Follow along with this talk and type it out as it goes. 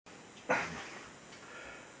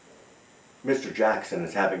Mr. Jackson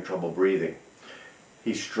is having trouble breathing.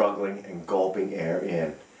 He's struggling and gulping air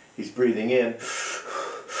in. He's breathing in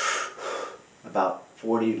about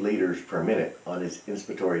 40 liters per minute on his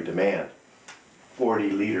inspiratory demand. 40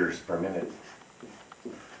 liters per minute.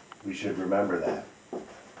 We should remember that.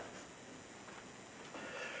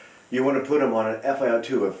 You want to put him on an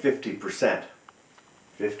FiO2 of 50%.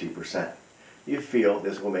 50%. You feel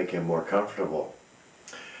this will make him more comfortable.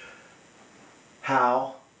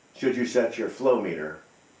 How should you set your flow meter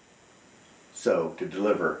so to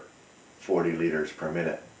deliver 40 liters per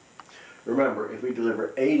minute? Remember, if we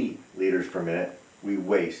deliver 80 liters per minute, we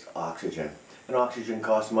waste oxygen. And oxygen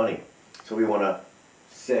costs money. So we want to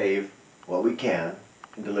save what we can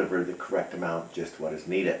and deliver the correct amount, just what is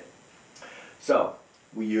needed. So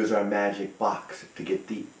we use our magic box to get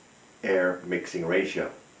the air mixing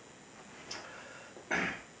ratio.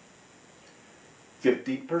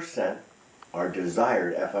 50%, our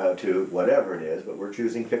desired FiO2, whatever it is, but we're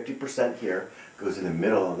choosing 50% here, goes in the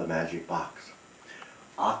middle of the magic box.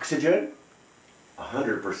 Oxygen,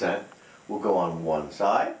 100%, will go on one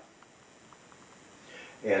side,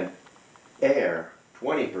 and air,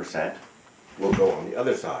 20%, will go on the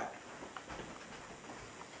other side.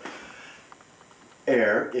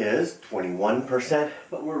 Air is 21%,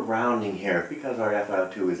 but we're rounding here because our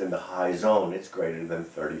FiO2 is in the high zone. It's greater than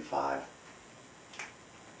 35.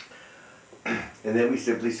 And then we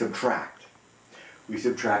simply subtract. We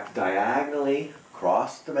subtract diagonally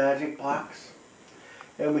across the magic box,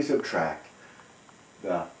 and we subtract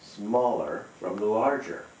the smaller from the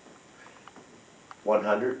larger.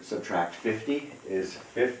 100 subtract 50 is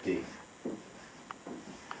 50.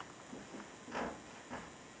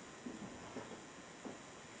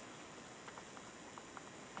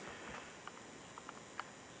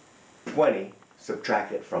 $20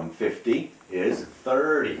 subtracted from 50 is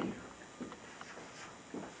 30.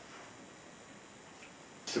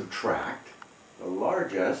 Subtract the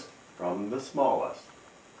largest from the smallest.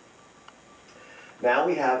 Now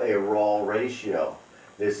we have a raw ratio.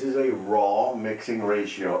 This is a raw mixing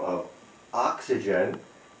ratio of oxygen,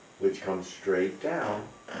 which comes straight down,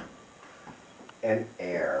 and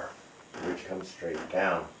air, which comes straight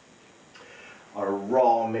down. Our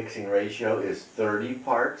raw mixing ratio is 30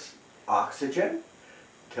 parts oxygen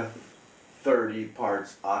to 30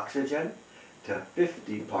 parts oxygen to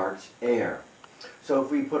 50 parts air. So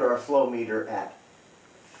if we put our flow meter at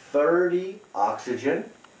 30 oxygen,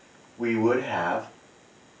 we would have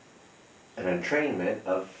an entrainment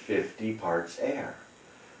of 50 parts air.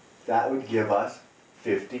 That would give us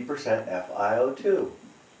 50% FiO2.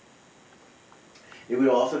 It would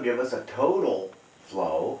also give us a total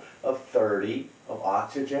flow of 30 of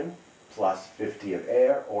oxygen plus 50 of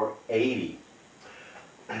air, or 80.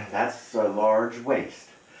 That's a large waste.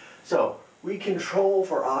 So we control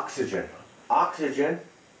for oxygen. Oxygen,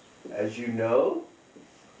 as you know,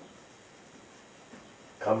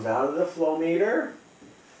 comes out of the flow meter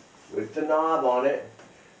with the knob on it,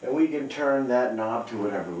 and we can turn that knob to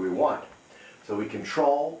whatever we want. So we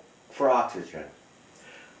control for oxygen.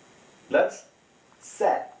 Let's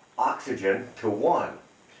set oxygen to 1.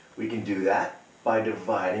 We can do that by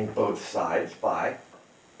dividing both sides by,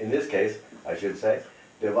 in this case, I should say,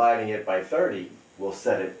 dividing it by 30 will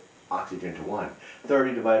set it oxygen to 1.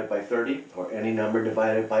 30 divided by 30, or any number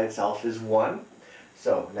divided by itself, is 1.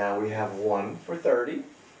 So now we have 1 for 30.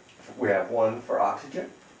 We have 1 for oxygen.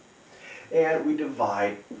 And we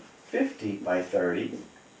divide 50 by 30.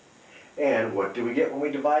 And what do we get when we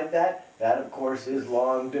divide that? That, of course, is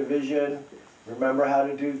long division. Remember how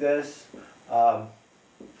to do this.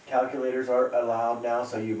 Calculators are allowed now,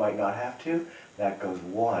 so you might not have to. That goes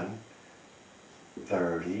 1,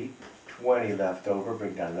 30, 20 left over,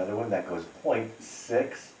 bring down another one, that goes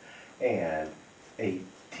 0.6, and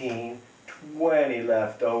 18, 20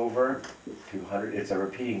 left over, 200. It's a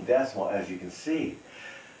repeating decimal, as you can see.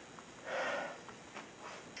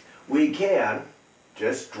 We can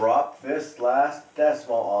just drop this last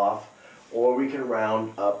decimal off, or we can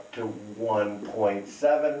round up to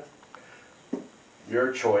 1.7.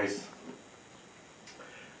 Your choice.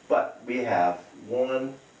 But we have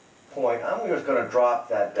 1 point. I'm just going to drop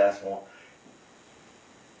that decimal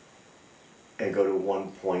and go to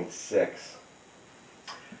 1.6.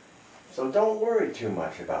 So don't worry too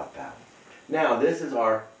much about that. Now this is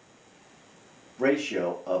our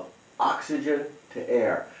ratio of oxygen to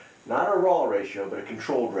air. Not a raw ratio, but a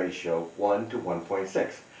controlled ratio, 1 to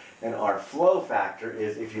 1.6. And our flow factor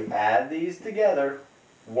is, if you add these together,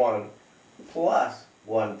 1 plus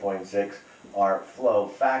 1.6, our flow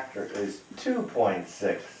factor is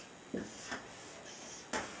 2.6.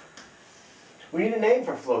 We need a name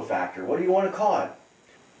for flow factor. What do you want to call it?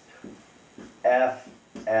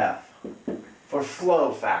 FF for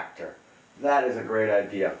flow factor. That is a great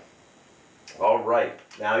idea. All right,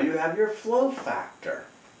 now you have your flow factor.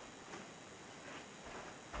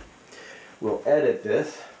 We'll edit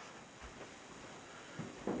this.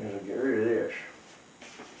 I'm going to get rid of this.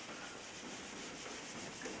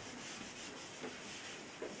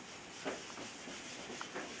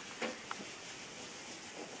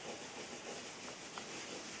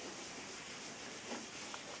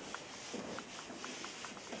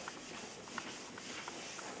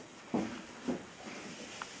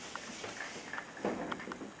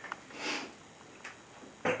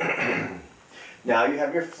 Now you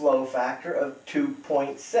have your flow factor of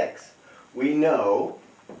 2.6. We know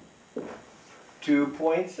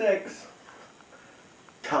 2.6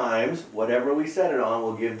 times whatever we set it on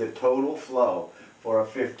will give the total flow for a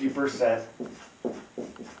 50%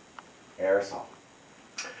 aerosol.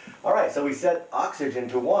 All right, so we set oxygen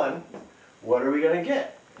to 1. What are we going to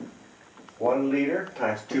get? 1 liter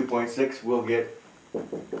times 2.6 will get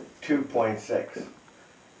 2.6.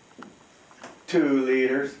 2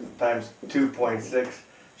 liters times 2.6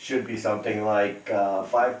 should be something like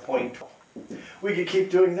 5.12. We could keep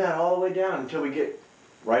doing that all the way down until we get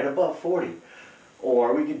right above 40.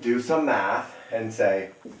 Or we could do some math and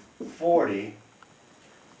say 40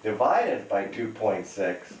 divided by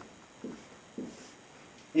 2.6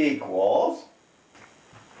 equals...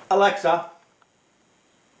 Alexa,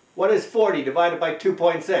 what is 40 divided by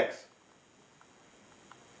 2.6?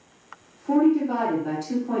 40 divided by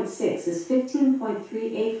 2.6 is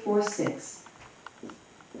 15.3846.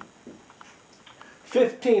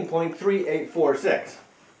 15.3846.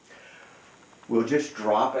 We'll just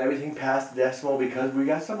drop everything past the decimal because we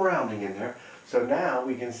got some rounding in there. So now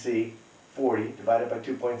we can see 40 divided by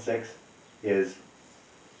 2.6 is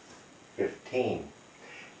 15.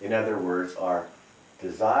 In other words, our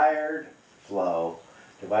desired flow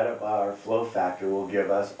divided by our flow factor will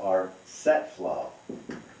give us our set flow.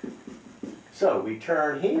 So we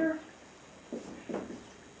turn here,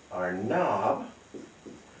 our knob,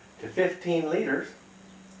 to 15 liters,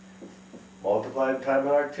 multiplied times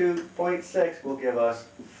our 2.6 will give us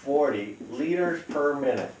 40 liters per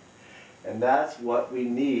minute. And that's what we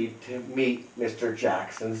need to meet Mr.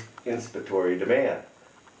 Jackson's inspiratory demand.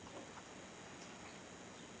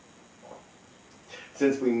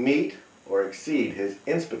 Since we meet or exceed his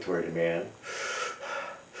inspiratory demand,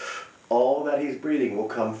 all that he's breathing will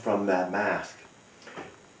come from that mask.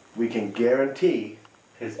 We can guarantee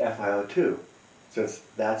his FiO2, since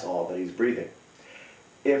that's all that he's breathing.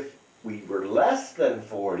 If we were less than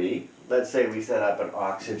 40, let's say we set up an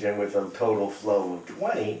oxygen with a total flow of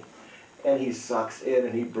 20, and he sucks in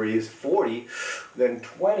and he breathes 40, then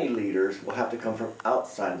 20 liters will have to come from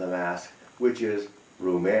outside of the mask, which is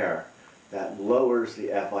room air. That lowers the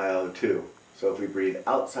FiO2. So if we breathe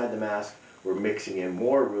outside the mask, we're mixing in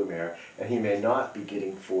more room air, and he may not be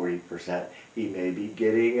getting 40%. He may be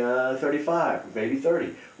getting 35, maybe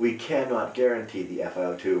 30. We cannot guarantee the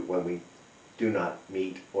FiO2 when we do not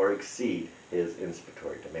meet or exceed his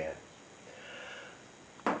inspiratory demand.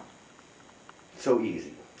 So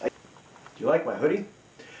easy. Do you like my hoodie?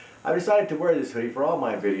 I've decided to wear this hoodie for all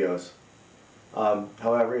my videos.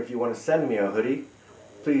 However, if you want to send me a hoodie,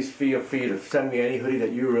 please feel free to send me any hoodie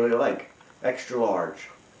that you really like, extra large.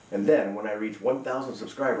 And then, when I reach 1,000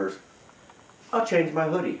 subscribers, I'll change my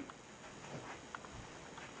hoodie.